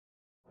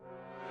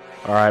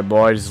Alright,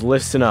 boys,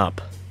 listen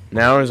up.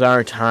 Now is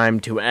our time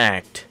to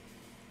act.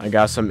 I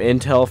got some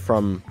intel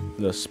from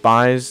the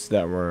spies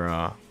that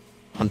were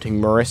hunting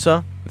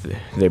Meriesa.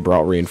 They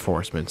brought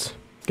reinforcements.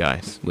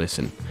 Guys,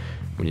 listen.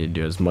 We need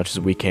to do as much as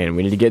we can.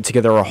 We need to get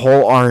together a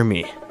whole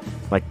army.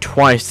 Like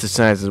twice the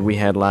size as we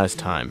had last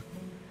time.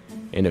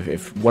 And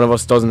if one of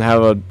us doesn't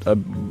have a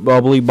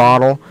bubbly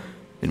bottle,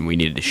 then we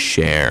need to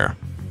share.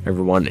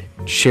 Everyone,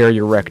 share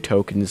your rec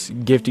tokens.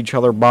 Gift each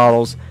other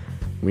bottles.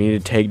 We need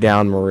to take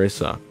down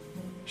Meriesa.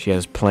 She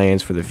has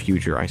plans for the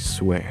future, I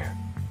swear.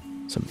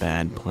 Some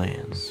bad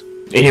plans.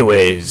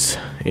 Anyways,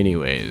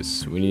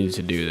 we need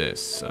to do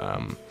this.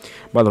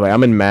 By the way,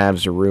 I'm in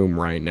Mav's room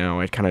right now.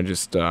 I kind of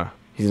just,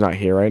 he's not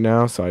here right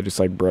now, so I just,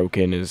 like, broke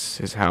in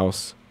his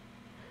house.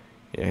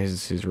 Yeah,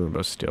 his room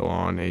was still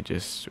on. They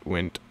just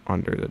went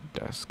under the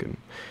desk and...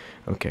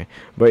 Okay.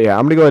 But, yeah,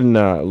 I'm gonna go ahead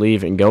and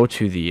leave and go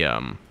to the,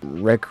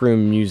 Rec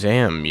Room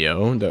Museum,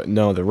 yo.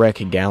 The Rec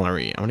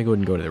Gallery. I'm gonna go ahead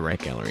and go to the Rec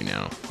Gallery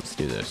now. Let's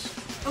do this.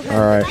 Okay.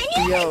 Alright.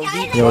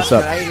 Yo, what's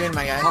up? How you doing,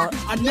 my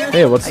guy?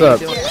 Hey, what's up?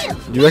 Do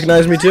you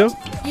recognize me too?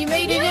 You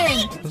made it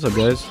in. What's up,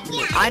 guys?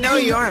 I know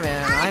you are,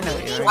 man. I know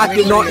you are. I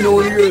did not know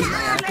you.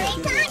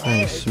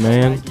 Thanks,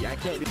 man.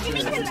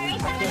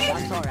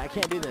 I'm sorry, I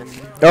can't do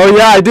this. Oh,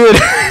 yeah, I did.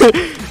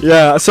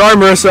 Yeah, sorry,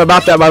 Meriesa,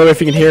 about that, by the way,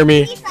 if you can hear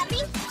me.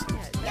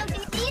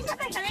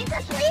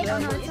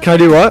 Can I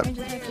do what?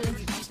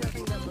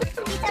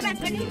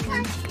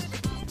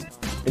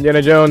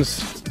 Indiana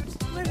Jones.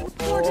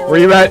 Where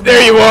you at?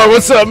 There you are.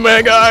 What's up,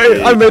 man,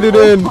 guy? I made it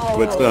in.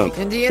 What's up?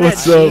 Indiana,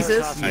 What's up?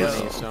 Jesus.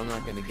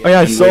 Oh, yeah,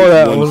 I saw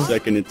that. One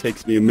second, it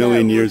takes me a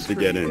million years to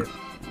get in.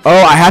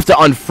 Oh, I have to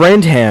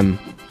unfriend him.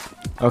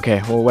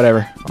 Okay, well,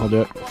 whatever. I'll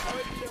do it.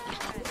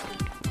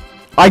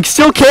 I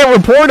still can't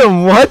report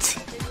him. What?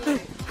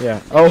 Yeah.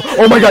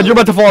 Oh my God! You're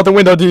about to fall out the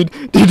window, dude.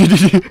 Dude.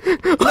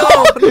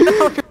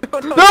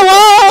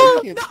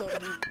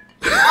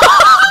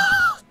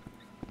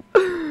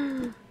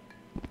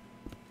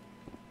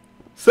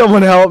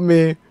 Someone help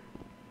me.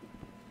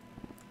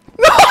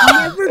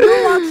 Never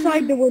go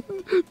outside the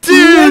window.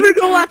 Dude. Never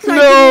go outside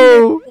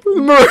No.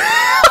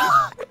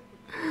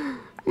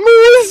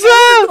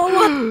 Meriesa. Go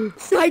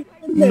outside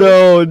the window.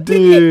 No,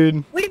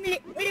 dude. Wait a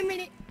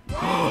minute.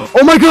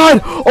 Oh my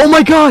God! Oh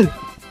my God!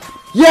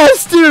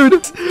 Yes, dude!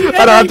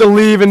 I don't have to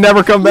leave and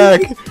never come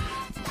back.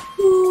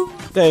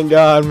 Thank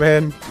God,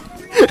 man.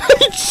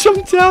 He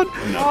jumped out.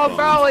 Oh,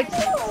 bro, it's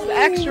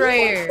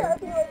X-rayer.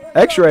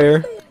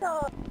 X-rayer?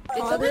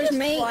 Oh, there's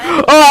me.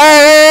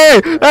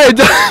 Oh,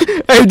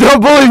 hey,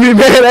 don't bully me,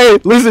 man. Hey,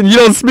 listen, you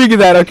don't speak of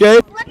that, okay?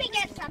 Let me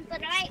get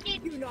something,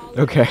 right?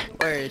 Okay.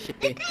 Where is she?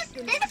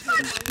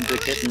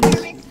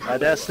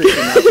 I'd ask that you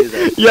not do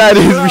that. Yeah, it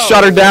is. We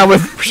shot her down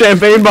with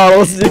champagne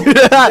bottles, dude.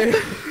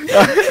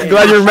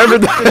 Glad you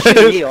remembered that.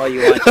 Shoot me all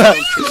you want. Don't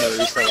shoot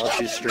Meriesa while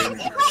she's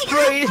streaming.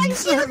 Bro, you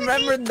just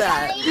remembered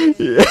that.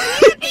 Yeah.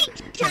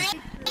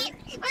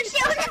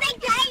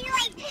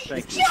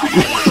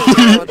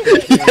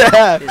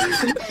 Yeah.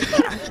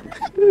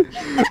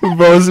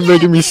 Bo's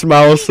making me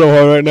smile so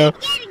hard right now.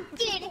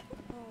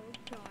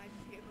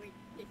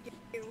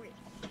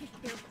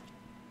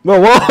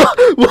 Whoa.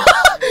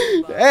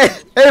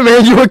 Hey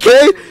man, you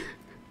okay?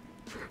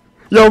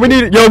 Yo, we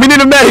need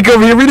a medic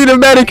over here. We need a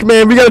medic,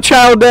 man. We got a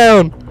child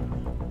down.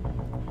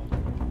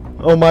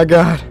 Oh my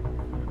God.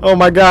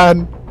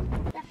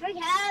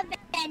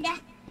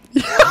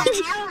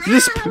 You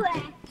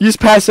just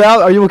pass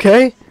out? Are you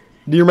okay?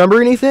 Do you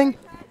remember anything?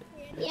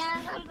 Yeah,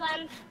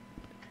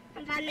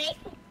 I'm fine, mate.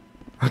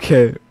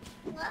 Okay.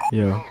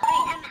 Yo.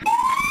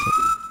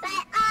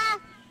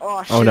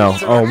 Oh, Oh no.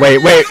 shit. Oh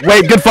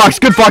wait. Good Fox.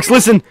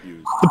 Listen.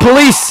 The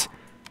police.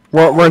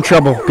 We're in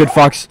trouble. Good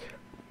Fox.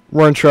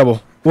 We're in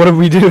trouble. What did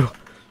we do?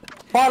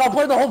 Fine, I'll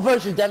play the whole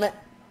version, damn it.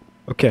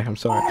 Okay, I'm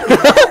sorry.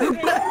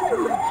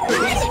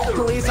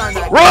 Police on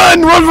that.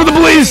 Run for the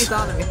police! Police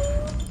on me.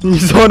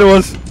 He's on to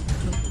us.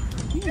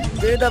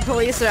 Dude, the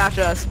police are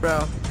after us,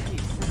 bro.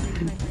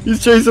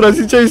 He's chasing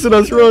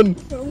us. Run.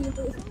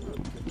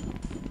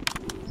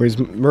 Wait, is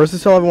Meriesa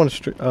still everyone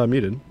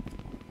muted?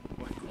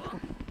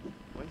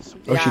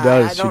 Oh, she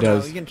does. I don't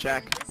know. You can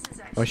check.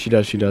 Oh, she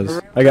does.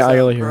 I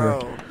gotta hear her.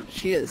 Bro,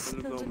 she is.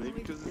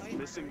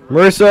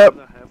 Meriesa,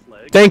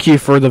 thank you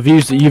for the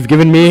views that you've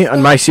given me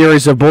on my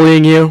series of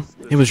bullying you.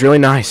 It was really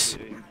nice.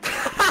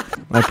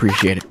 I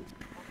appreciate it.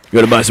 You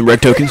wanna buy some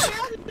rec tokens?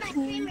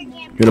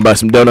 You wanna buy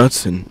some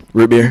donuts and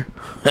root beer?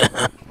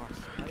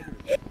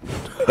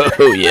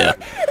 Oh yeah.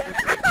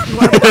 You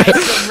wanna buy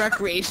some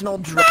recreational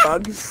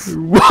drugs?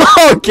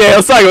 Okay,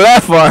 let's not go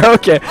that far.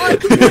 Okay.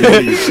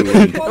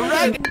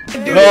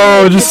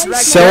 Oh, just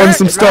selling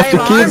some stuff to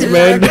kids,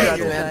 man.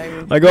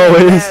 Like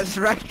always. Yeah, it's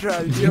rec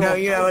drugs. You know,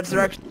 it's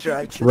rec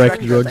drugs. Rec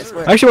drugs.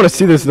 I actually want to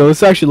see this though.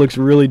 This actually looks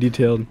really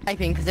detailed.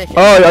 Typing position.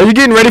 Oh, are you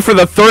getting ready for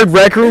the third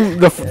rec room,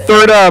 the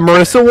third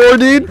Meriesa war,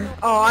 dude?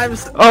 Oh,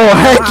 Oh,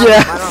 heck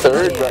yeah.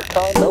 Third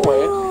retcon? No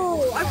way.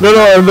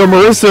 No, the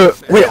Meriesa.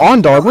 Wait,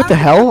 on dog. What the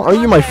hell? Are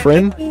you my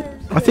friend?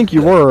 I think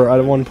you were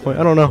at one point.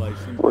 I don't know.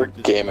 We're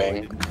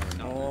gaming.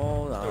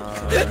 Hold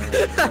on.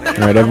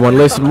 Alright, everyone,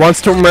 listen.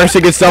 Once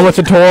Meriesa gets done with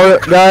the tour,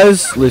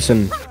 guys,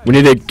 listen. We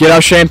need to get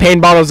our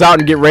champagne bottles out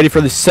and get ready for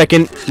the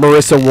second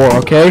Meriesa war,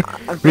 okay?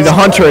 We need to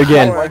hunt her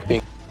again. Bro,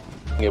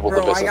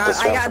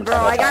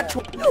 I got.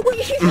 Oh,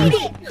 she's seen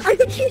it. I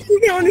think she's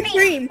seen it on the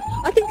stream.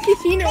 I think she's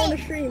seen it on the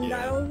stream.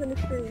 That was in the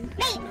stream.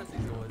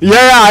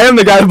 Yeah, I am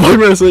the guy that played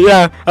Meriesa.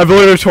 Yeah, I've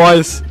bullied her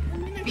twice.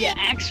 Yeah,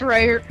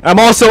 X-rayer. I'm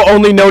also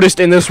only noticed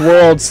in this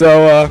world,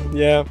 so,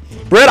 yeah.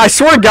 Brett, I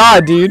swear to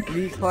God, dude.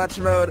 Clutch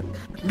mode.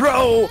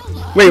 Bro!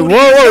 Wait, whoa,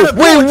 wait,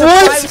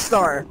 what?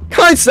 5-star.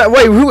 Kindstack,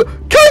 wait, who?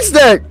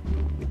 Kindstack!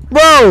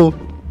 Bro!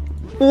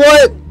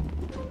 What?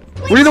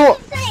 What are you doing?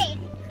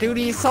 Dude,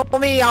 he told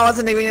me I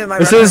wasn't even in my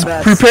It says,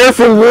 best. prepare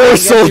for war, I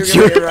guess you're gonna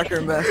soldier. be a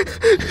record best.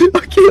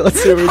 Okay, let's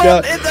see what we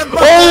got. It's a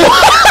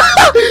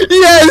Oh!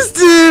 Yes,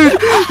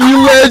 dude!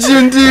 You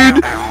legend,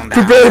 dude!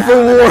 Prepare for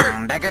war.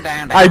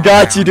 I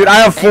got you, dude. I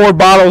have 4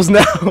 bottles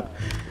now.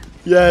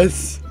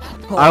 Yes.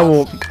 I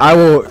will,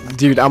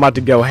 dude, I'm about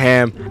to go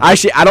ham.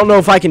 Actually, I don't know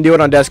if I can do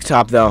it on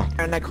desktop, though.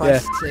 And that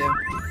quest too.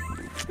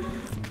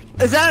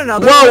 Is that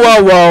another Whoa,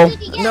 whoa, one?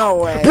 whoa. No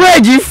way.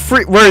 Brad, you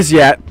free. Where's he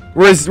at?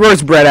 Where's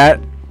Brad at?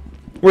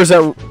 Where's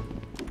that?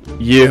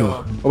 You.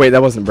 Oh, wait,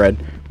 that wasn't Brad.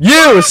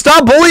 You!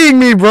 Stop bullying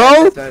me,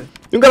 bro!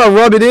 You gotta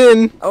rub it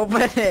in.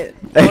 Open it.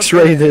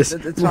 X-ray this.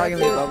 It's probably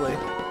gonna be lovely.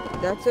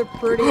 That's a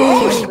pretty.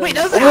 Oh, wait,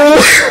 those are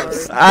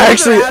gloves. I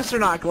actually, Those are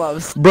astronaut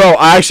gloves. bro,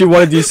 I actually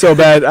wanted these so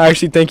bad. I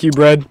actually thank you,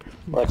 Brad.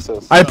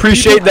 I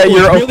appreciate that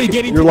you're really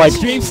getting you're to like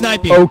stream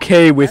sniping.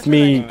 okay with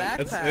me Why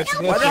the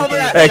hell did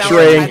that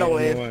X-raying. sound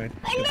like Tidal Wave?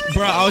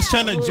 Bro, I was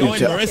trying to join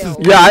Marissa's.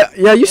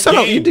 Yeah, you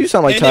sound you do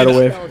sound like And then, Tidal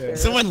Wave.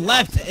 Someone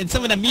left and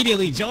someone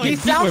immediately joined. He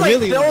People sounds like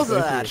really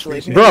Philza, actually.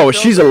 Bro,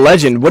 she's a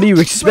legend. What do you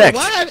Bro, expect?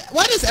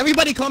 why does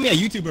everybody call me a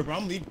YouTuber, bro?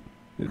 I'm leaving.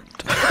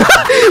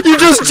 You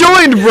just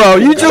joined, bro.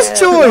 You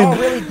just Oh, joined.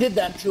 really did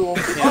that to him.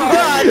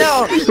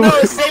 No,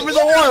 save for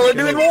the war. We're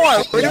doing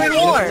war. We're doing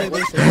war.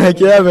 Heck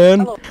yeah,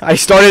 man. I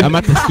started I'm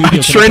at the studio.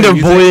 a trend of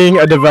bullying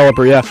a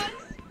developer. Yeah.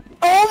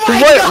 Oh my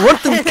What? god.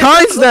 What the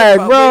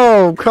Kindstack,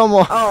 bro? Come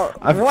on. Oh,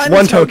 I've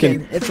one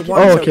token. It's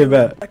one Oh, token. okay,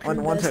 bet.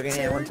 One token,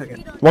 yeah, one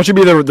token. Why don't you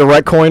be the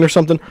red coin or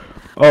something?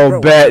 Oh,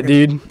 Bro, bet,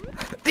 dude.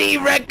 The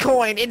red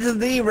coin. It's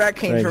the red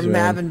coin Thanks, from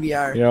man. Mav and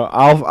VR. You know,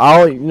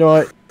 I'll. You know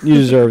what? You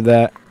deserve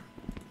that.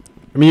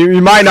 I mean,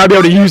 you might not be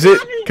able to use it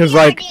because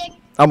like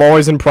I'm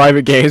always in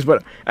private games,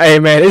 but hey,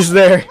 man, it's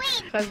there.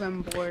 Because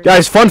I'm bored.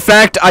 Guys, fun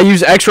fact: I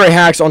use X-ray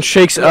hacks on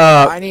Shake's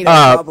I need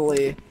a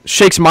bubbly.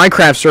 Shake's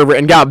Minecraft server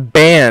and got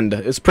banned.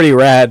 It's pretty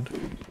rad,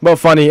 but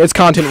funny. It's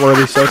content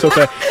worthy, so it's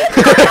okay.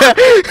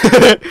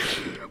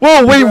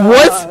 Whoa, wait,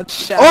 what?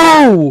 Chef.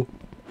 Oh,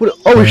 what?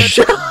 Oh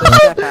shit!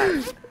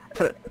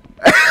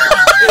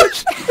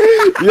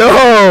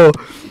 Yo,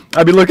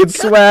 I be looking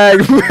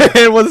swag,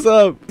 man. What's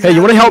up? Hey,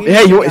 you wanna help?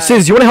 Hey,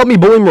 Sis, you wanna help me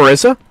bully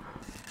Meriesa?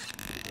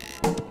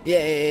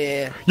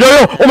 Yeah. Yo,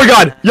 oh my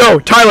god, yo,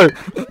 Tyler.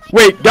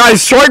 Wait,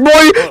 guys, Shark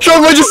Boy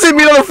just sent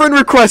me another friend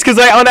request because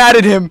I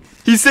unadded him.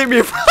 He sent me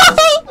a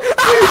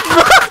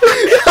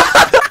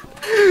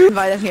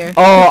Invite him here.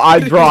 Oh,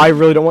 bro, I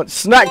really don't want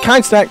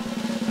Kindstack.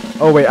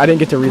 Oh wait, I didn't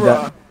get to read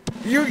that.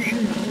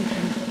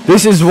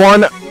 This is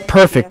one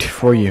perfect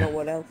for you.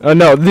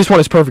 No, this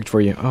one is perfect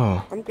for you.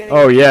 Oh.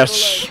 Oh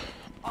yes.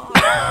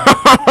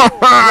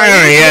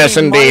 Yes,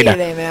 indeed.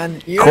 Today,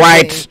 man. You're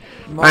Quite.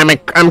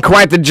 getting I'm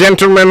quite the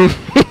gentleman.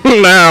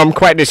 Now I'm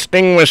quite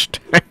distinguished.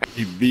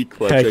 TV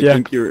clutch. Heck I yeah.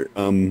 think you're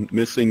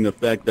missing the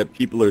fact that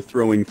people are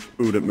throwing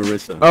food at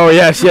Meriesa. Oh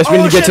yes, we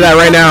need to get to that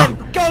right now.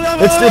 Go.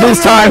 It is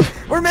time.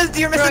 You're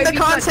missing the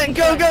content.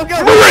 Go.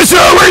 Meriesa,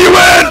 where you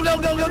at?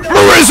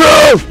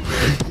 Meriesa!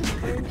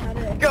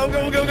 Go.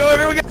 Everyone go.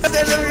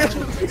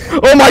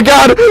 Oh my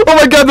god,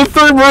 the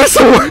third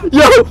Meriesa one.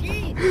 Yo.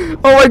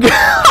 Oh my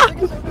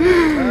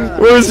god.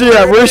 Where is she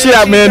at? Where's she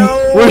at, man?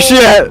 Where's she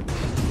at?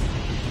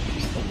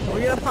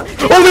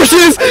 Oh, there she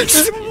is!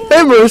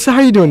 Hey, Meriesa, how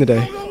you doing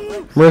today?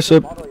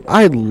 Meriesa,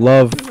 I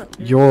love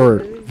your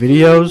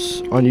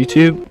videos on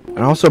YouTube.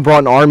 I also brought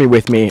an army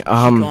with me.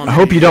 I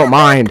hope you don't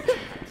mind.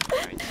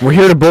 We're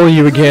here to bully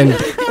you again.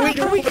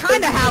 We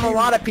kind of have a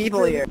lot of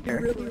people here.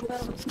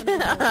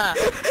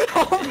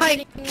 Oh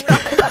my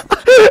god.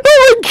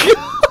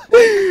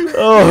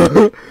 Oh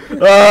my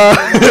god!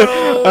 I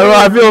don't know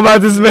how I feel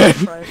about this man.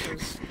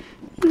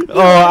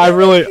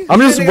 I'm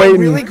just waiting.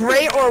 Really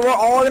great, or we're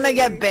all gonna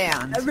get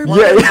banned.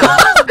 Yeah,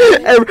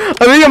 I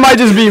think it might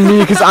just be me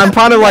because I'm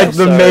kind of like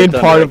the main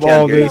part of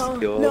all this.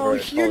 No,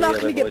 you're not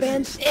gonna get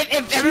banned.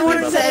 If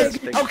everyone says,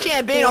 "Okay,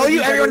 I ban all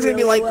you," everyone's gonna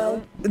be like,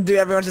 "Dude,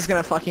 everyone's just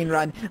gonna fucking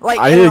run." Like,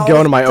 I need to go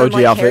into my OG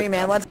like, outfit. Harry,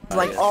 man, let's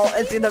like all.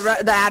 It's in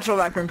the actual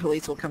raccoon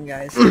police will come,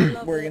 guys.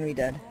 We're gonna be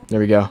dead. There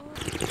we go.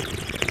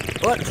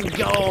 Let's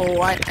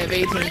go. I have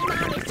 18.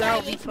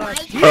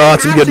 Oh,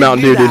 that's some good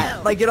Mountain Dew, dude.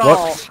 Like it What?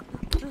 all.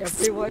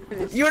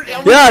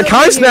 Yeah,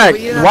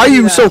 Kindstack, why are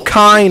you so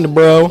kind,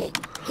 bro?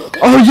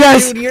 Oh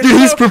yes, dude,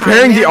 he's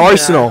preparing the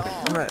arsenal.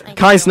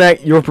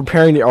 Kindstack, you're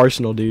preparing the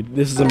arsenal, dude.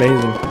 This is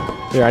amazing.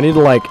 Here, I need to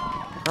like.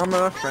 I'm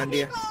gonna friend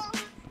you.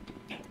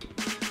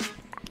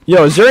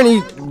 Yo, is there any?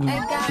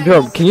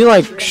 Yo, can you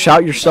like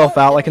shout yourself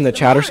out like in the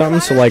chat or something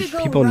so like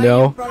people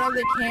know?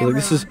 Like,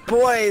 this is.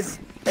 Boys,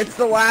 it's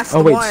the last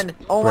Oh wait, one.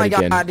 Oh my Bread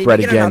god, again. did Bread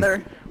you get again.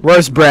 another?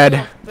 Where's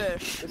bread? Bread.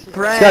 This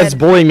guy's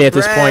bullying me at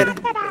this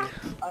Bread. point.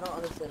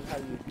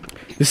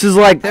 This is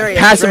like There he is,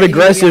 passive Bread, he's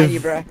behind aggressive, you,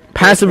 bro.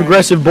 passive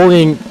aggressive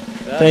bullying.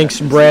 Thanks,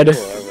 bread.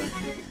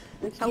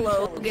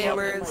 Hello,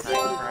 gamers.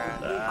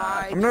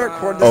 I'm gonna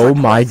record this. Oh on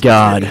my pause.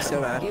 god. It's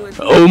gonna be so bad.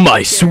 Oh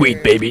my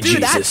sweet baby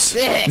Dude, that's Jesus.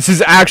 sick. This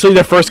is actually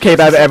the first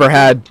cape I've ever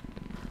had.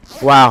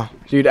 Wow,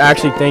 dude,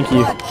 actually, thank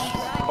you.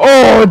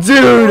 Oh,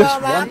 dude.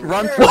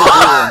 Run through the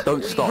door and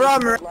don't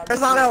stop. Bro,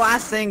 it's not our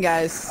last thing,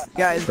 guys.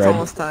 Guys, it's Bread,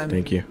 almost time.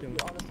 thank you.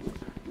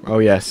 Oh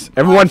yes,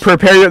 everyone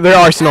prepare their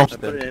arsenal. She's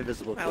gonna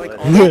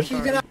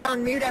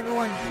unmute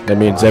everyone. That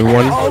means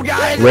everyone, Oh,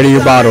 guys, ready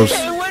your bottles.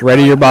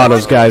 Ready your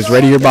bottles, guys.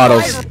 Ready your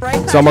bottles.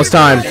 It's almost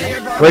time.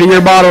 Ready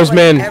your bottles,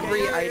 men.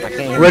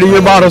 Ready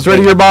your bottles.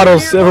 Ready your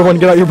bottles. Everyone,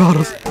 get out your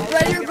bottles.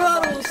 Ready your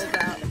bottles.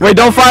 Wait,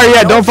 don't fire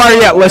yet. Don't fire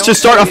yet. Let's just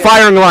start a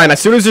firing line. As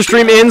soon as the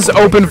stream ends,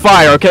 open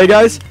fire. Okay,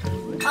 guys?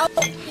 Oh,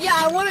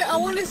 yeah, I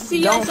wanna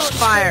see. Don't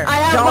fire. I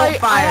have Don't my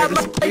fire.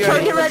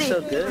 target ready.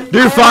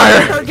 Do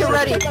fire. Target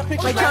ready.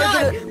 My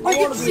target. I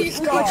can see.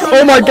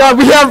 Oh my God,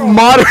 we have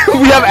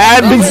we have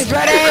admins.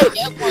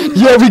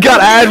 Yeah, we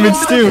got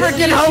admins too.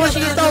 Freaking host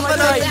yourself in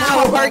us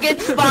now. Target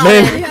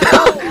Man,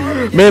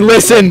 spotted. man,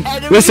 listen,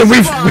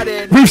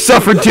 we've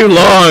suffered too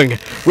long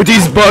with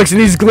these bugs and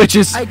these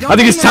glitches. I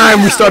think it's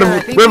time we start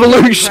a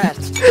revolution.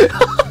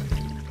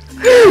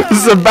 This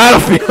is a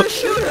battlefield.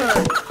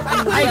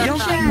 I don't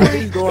know what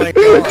he's going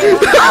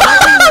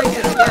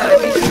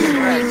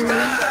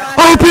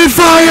Open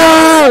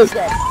fire!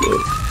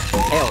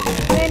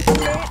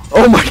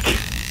 Oh my God.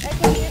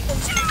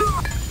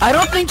 I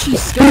don't think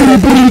she's scared.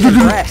 She's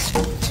impressed.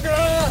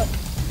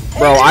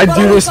 Bro, I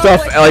do this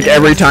stuff like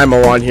every time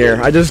I'm on here.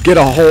 I just get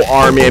a whole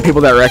army of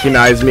people that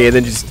recognize me and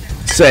then just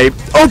say,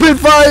 open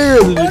fire!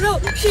 Oh no,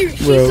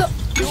 Bro.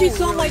 she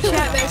saw my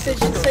chat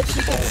message and said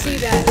she could see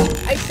that.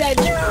 I said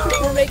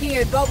we're making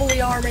a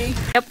bubbly army.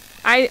 Yep,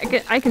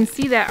 I can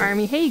see that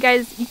army. Hey, you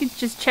guys, you could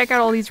just check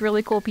out all these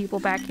really cool people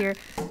back here.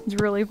 It's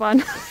really fun.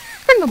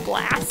 Having a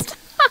blast.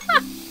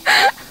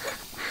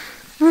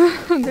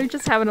 They're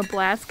just having a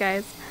blast,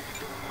 guys.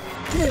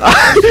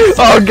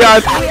 Oh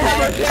God.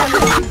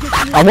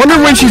 I wonder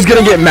when she's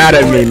gonna get mad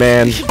at me,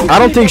 man. I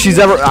don't think she's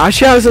ever.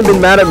 She hasn't been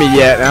mad at me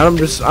yet, and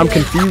I'm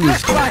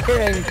confused. I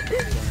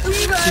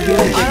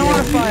don't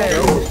want to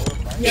fire.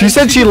 She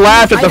said she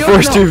laughed at the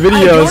first two I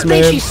videos, don't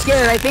man. think she's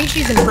scared. I think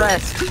she's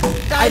impressed.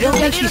 I don't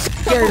think she's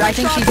scared. I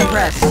think she's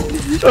impressed.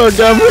 Oh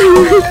God.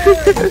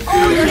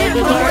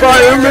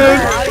 Fireman.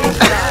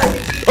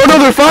 Oh no,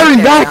 they're firing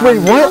back. Wait,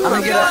 what?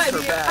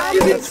 You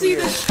can see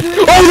the street.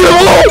 Oh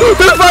no!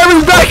 They're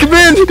firing back,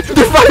 man!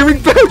 They're firing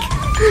back!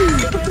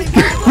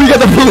 We got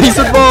the police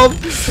involved!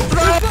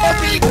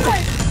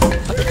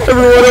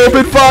 Everyone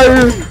open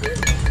fire!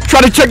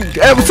 Try to check.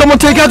 Someone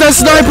take out that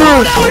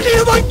sniper!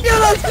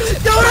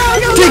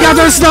 Take out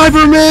that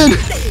sniper, man!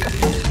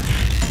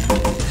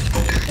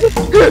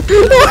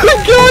 Oh my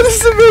God, this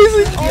is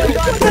amazing!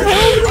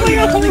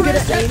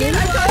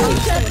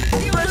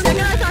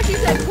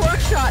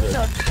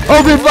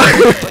 Open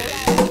fire!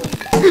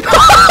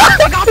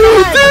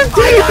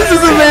 This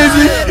is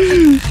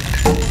amazing!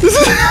 This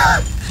is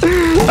I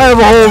have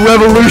a whole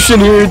revolution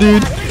here,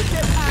 dude!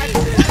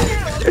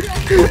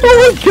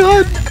 Oh my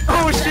God!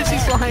 Oh shit,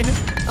 she's flying.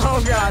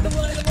 Oh God.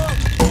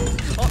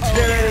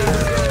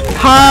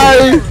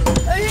 Hi!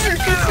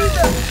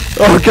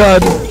 Oh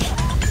God!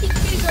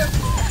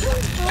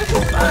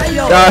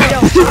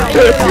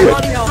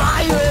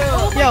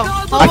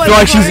 I feel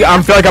like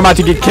I feel like I'm about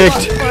to get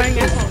kicked.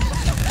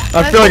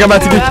 I feel like I'm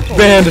about to get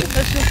banned.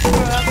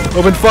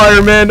 Open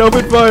fire, man!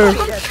 Open fire!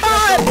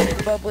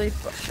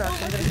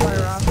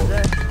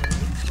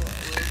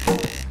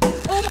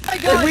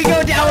 If we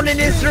go down in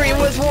history, it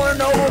was more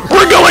noble.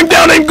 We're going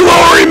down in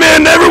glory,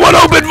 man! Everyone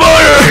open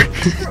fire!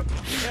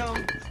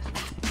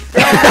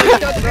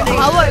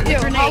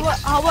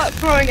 How about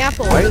throwing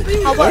apples?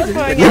 How about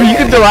throwing Yeah, you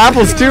can throw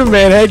apples too,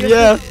 man. Heck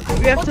yeah!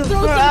 We have to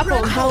throw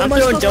apples. I'm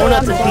throwing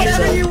donuts and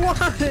pizza.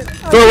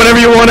 Throw whatever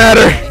you want at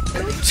her.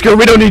 Screw,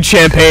 we don't need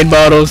champagne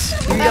bottles.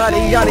 You got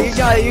it, you got it, you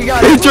got it, you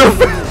got it.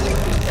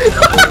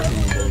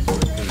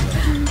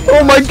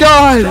 Oh my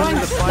God!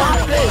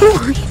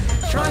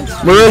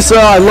 Meriesa,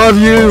 I love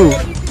you!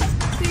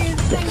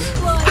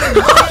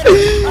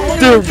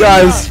 Dude,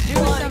 guys.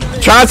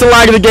 Try not to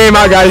lag the game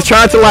out, guys. Try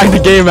not to lag the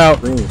game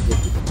out.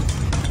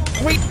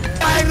 We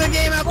time the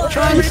game up.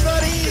 Try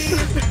everybody.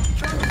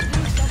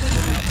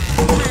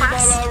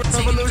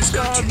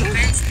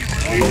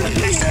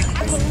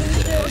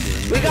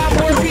 We got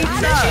more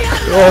pizza.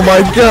 Oh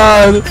my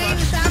God.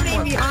 Things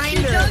happening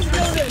behind us.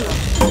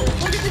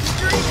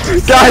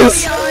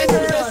 Guys.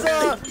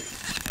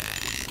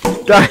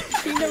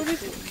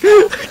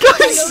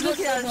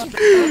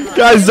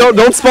 Guys,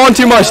 don't spawn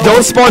too much.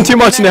 Don't spawn too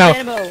much now.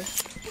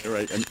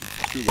 Alright, I'm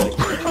too late.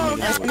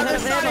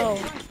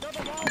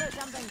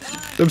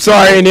 I'm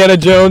sorry, Indiana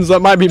Jones.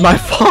 That might be my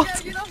fault.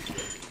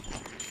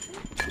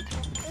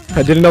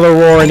 I did another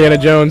war, Indiana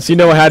Jones. You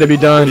know what had to be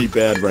done. Pretty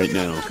bad right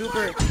now.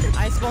 Cooper,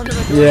 I spawned in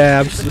the Yeah,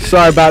 I'm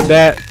sorry about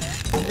that.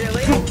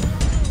 Really?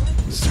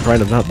 This is right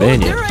about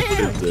ban you. What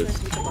is this?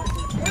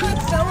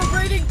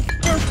 Celebrating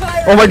your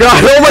fire. Oh my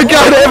god! Oh my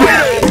god!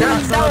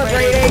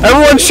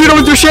 Everyone, shoot her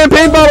with your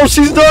champagne bottles.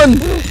 She's done.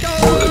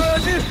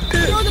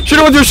 Shoot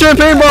her with your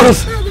champagne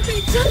bottles. Throw the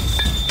pizzas.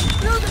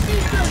 Throw the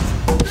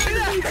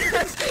pizzas.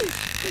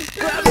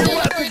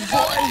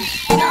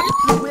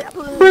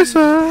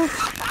 Marissa.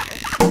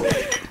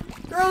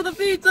 Throw the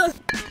pizzas.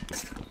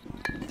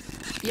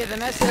 Yeah, the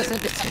mess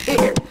doesn't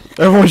disappear.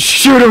 Everyone,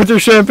 shoot her with your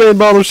champagne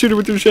bottles. Shoot her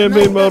with your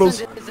champagne bottles.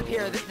 Doesn't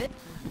disappear. This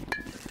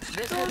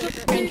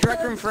has changed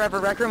Rec Room forever.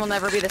 Rec Room will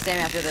never be the same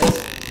after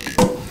this.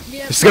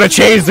 It's gonna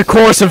change the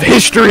course of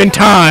history and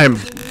time.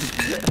 Yeah,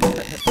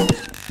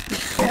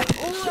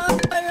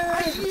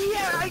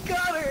 I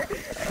got her.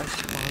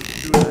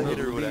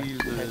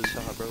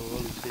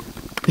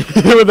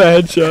 With a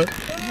headshot.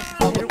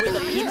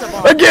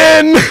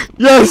 Again!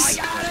 Yes!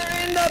 In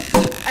the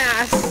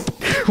ass.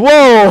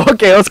 Whoa!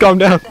 Okay, let's calm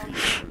down.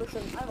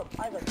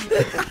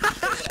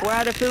 We're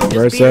out of food. Just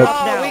Where's beat that?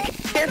 up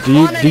now. Do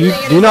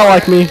you not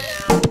like me?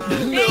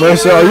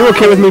 Marissa, are you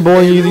okay with me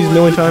boring you these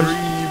million times?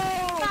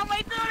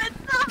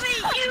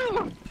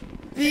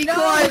 Be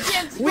quiet.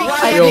 We Yo.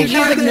 can't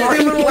use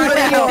consumable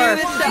anymore.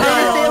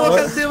 Disable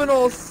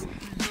consumables.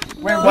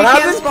 We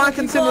can't spawn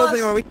consumables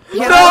anymore. We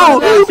can't. No!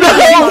 We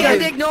No!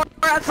 can't ignore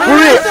us.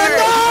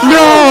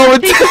 No!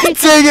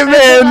 Dang it,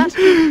 man!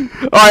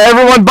 Alright,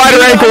 everyone, bite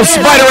her ankles!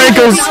 Bite her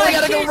ankles!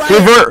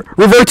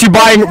 Revert to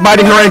biting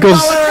her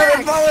ankles!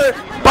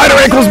 Bite her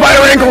ankles! Bite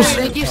her ankles!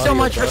 Thank you so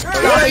much for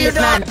stopping this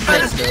man.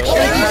 Thank you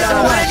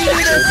so much.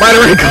 Bite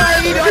her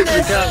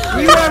ankles!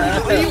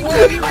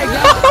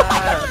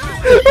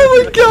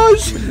 Oh my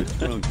gosh!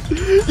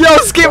 Yo,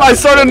 skip! I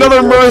started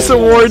another Meriesa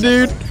war,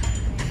 dude!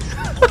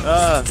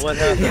 What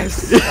happened?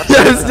 Yes,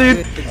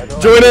 dude!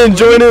 Join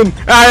in!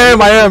 I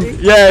am!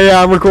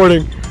 Yeah, I'm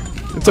recording.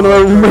 It's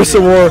another Meriesa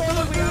war.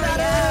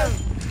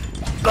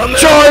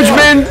 Charge,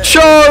 man!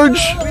 Charge!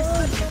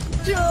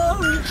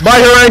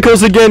 Bite her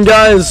ankles again,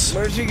 guys!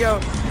 Where'd she go?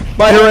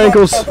 Bite her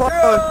ankles!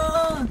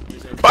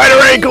 Bite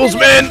her ankles,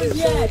 man! We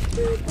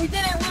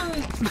didn't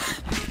lose.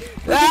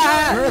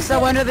 Marissa,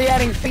 when are they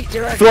adding feet I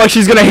direct? feel like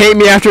she's gonna hate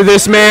me after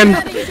this, man.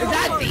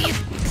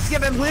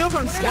 Skip and Blue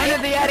from Sky. When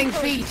are they adding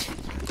feet?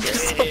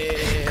 Just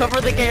cover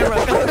the camera.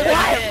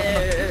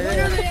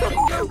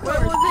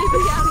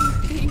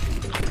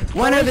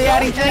 When are they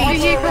adding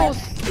feet? Vehicles.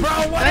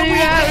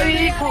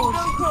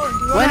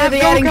 When are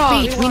they adding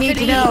feet? We need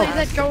to know.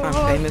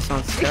 Famous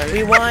on Sky.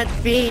 We want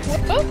feet.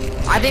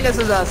 I think this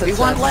is us. We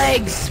want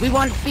legs. We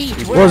want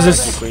feet. What is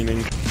this?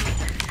 Cleaning.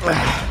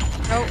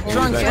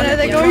 Trunks, When are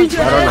they going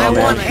to? I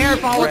want hair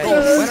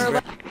follicles.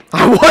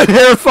 I want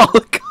hair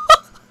follicles!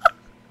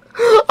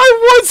 I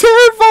want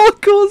hair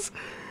follicles!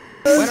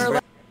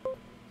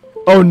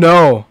 Oh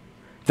no.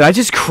 Did I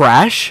just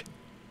crash?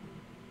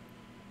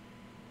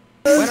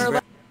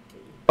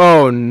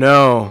 Oh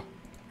no.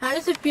 How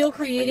does it feel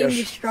creating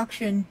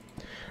destruction?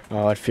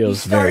 Oh, it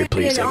feels very An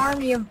pleasing.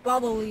 army of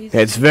bubblies.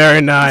 It's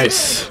very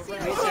nice.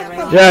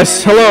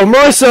 Yes, hello,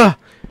 Marissa!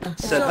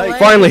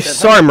 Finally,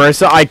 sorry,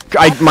 Marissa.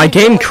 My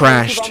game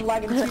crashed.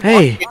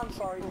 Hey,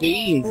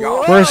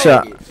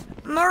 Marissa.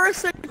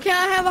 Marissa, can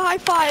I have a high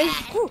five?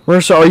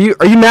 Marissa,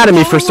 are you mad at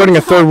me for starting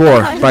a third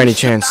war by any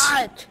chance?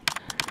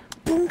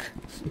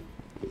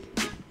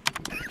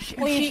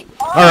 All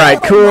right,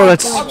 cool.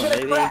 That's.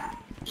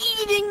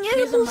 Eating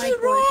animals is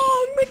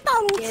wrong.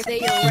 McDonald's.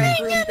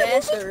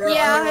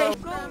 Yeah.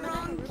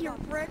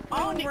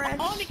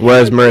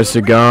 Where's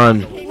Marissa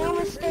gone? No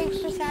mistakes,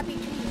 just happy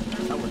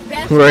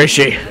trees. Where is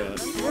she?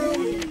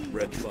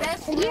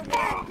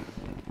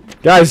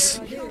 Guys.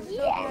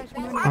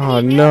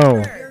 Oh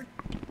no.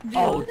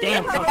 Oh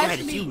damn, that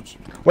is huge.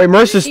 Wait,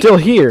 Marissa's still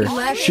here.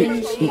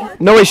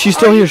 No, wait, she's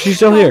still here. She's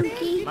still here.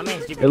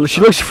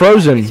 She looks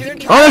frozen.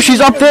 Oh no,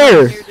 she's up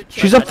there.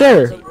 She's up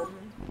there.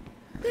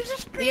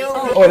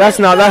 Oh, that's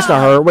not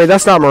her. Wait,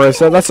 that's not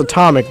Marissa. That's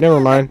Atomic. Never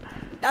mind.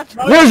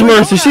 Where's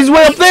Marissa? She's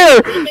way up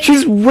there.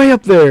 She's way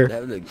up there.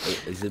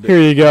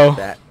 Here you go.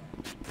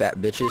 Fat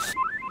bitches.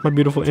 My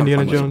beautiful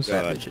Indiana Jones.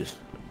 Fat bitches.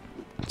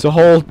 It's a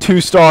whole 2 Even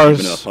a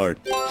stars. heart.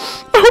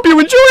 I hope you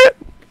enjoy it.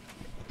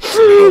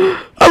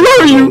 I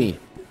love you.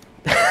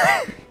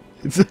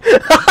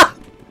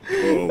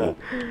 Whoa.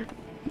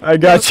 I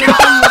got you. For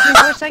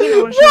a second,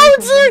 I want to show you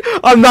something.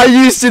 I'm not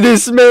used to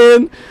this,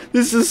 man.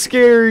 This is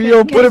scary.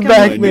 Yo, put it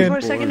back, For a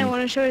man. second, I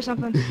want to show you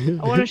something.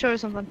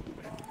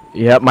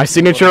 Yep, my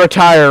signature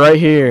attire right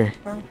here.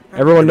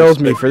 Everyone knows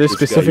me for this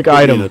specific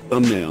guy put me in item. a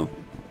thumbnail.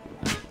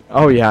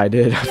 Oh yeah, I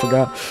did. I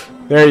forgot.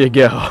 There you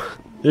go.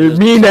 You're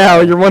me now.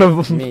 You're one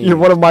of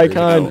my No,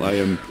 kind. I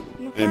am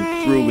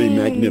truly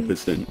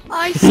magnificent.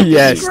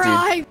 Yes,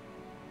 dude.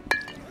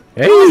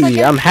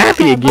 Hey, I'm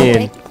happy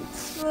again.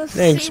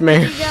 Thanks,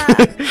 man.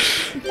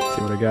 See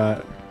what I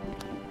got.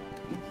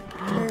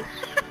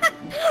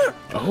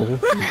 Oh.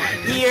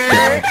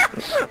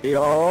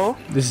 Yo.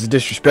 This is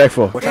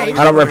disrespectful. I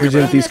don't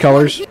represent these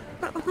colors.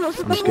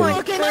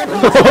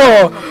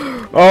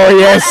 Oh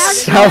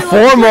yes, how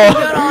formal!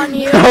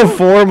 How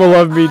formal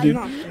of me, dude.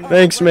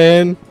 Thanks,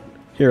 man.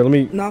 Here, let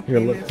me.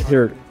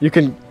 Here. You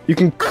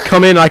can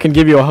come in. I can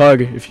give you a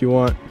hug if you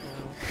want.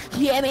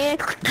 Yeah, man.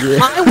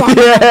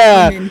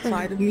 Yeah.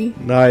 Inside of me.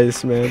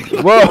 Nice, man.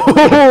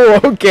 Whoa.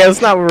 Okay,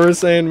 that's not what we're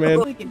saying, man.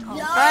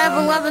 I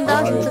have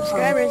 11,000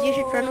 subscribers. You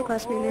should friend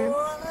request me, man.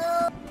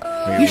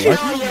 Wait,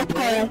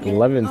 what?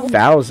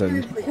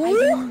 11,000.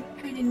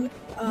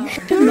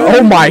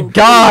 Oh my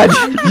God!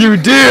 You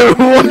do.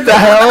 What the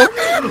hell?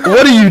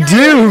 What do you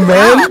do,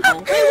 man?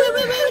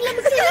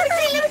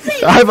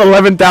 I have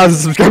 11,000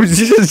 subscribers.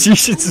 You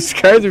should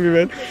subscribe to me,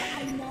 man.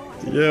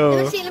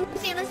 Yo. I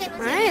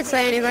didn't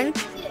say anything.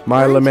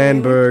 Myla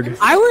Manberg.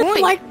 I would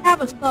like to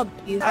have a sub,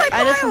 please.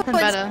 I did something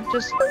better.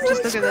 Just look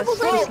at this. Just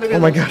look at Oh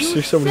my this. gosh,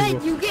 there's so many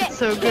people.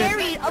 So good.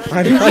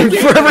 I'm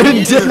forever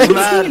in debt.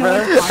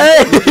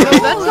 Hey!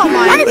 That's not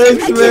mine.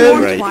 Thanks,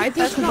 man. Right.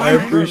 That's not I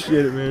mine.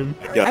 appreciate it, man.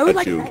 Got I would that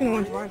like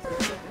too.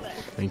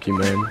 Thank you,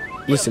 man.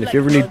 Listen, if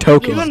you ever need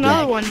tokens, You got dude.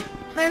 another one.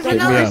 There's Hit me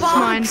another up.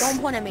 box.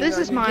 This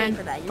is mine.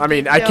 I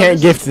mean, I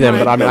can't gift them,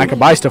 but I mean, I can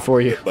buy stuff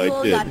for you. If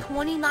I did,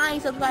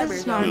 29 subscribers. This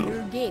is mine.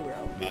 You're gay,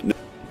 bro. not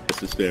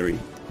necessary.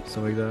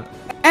 Stuff like that.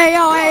 Hey,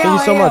 yo, Thank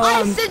you so much.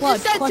 I just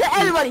said to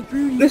everybody.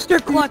 Mr.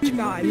 Clutch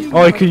guy.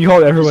 Oh, you can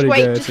call everybody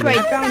dead. Just wait.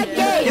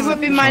 It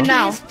would be mine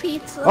now.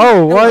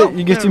 Oh, what?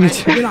 You gifted me Never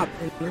too? You're not.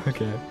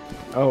 Okay.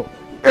 Oh.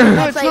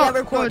 No, it's not.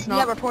 No, it's You not.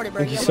 have reported, bro.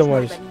 Thank you so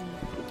much.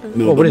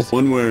 No, Oh, what the is it?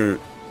 one where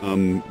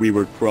we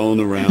were crawling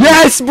around.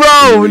 Yes,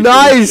 bro!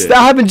 Nice! That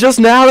happened just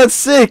now. That's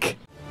sick.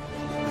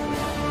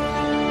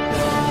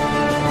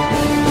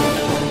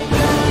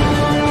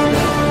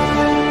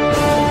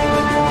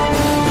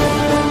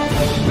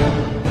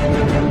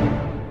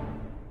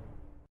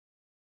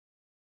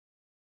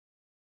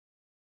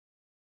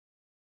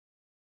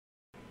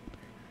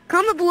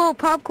 Comment below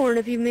popcorn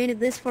if you've made it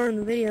this far in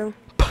the video.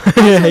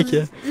 Heck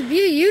yeah.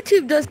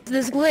 YouTube does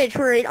this glitch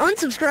where it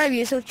unsubscribe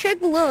you, so check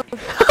below.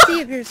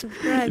 See if you're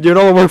subscribed. You're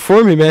doing all the work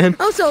for me, man.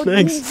 Also,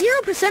 Thanks.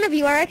 0% of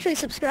you are actually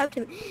subscribed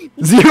to me.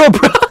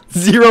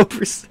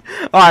 0%.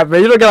 Alright,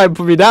 man, you don't gotta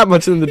put me that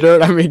much in the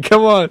dirt. I mean,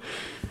 come on.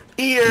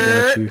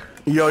 Yeah. you.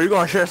 Yo, you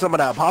gonna share some of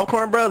that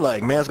popcorn, bro?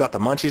 Like, man's got the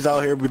munchies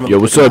out here. We've been Yo,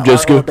 what's looking up, at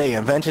Jessica? all day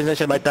inventions and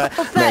shit like that.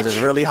 Man's is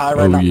really high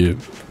right Oh, now. yeah.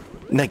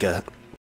 Nigga,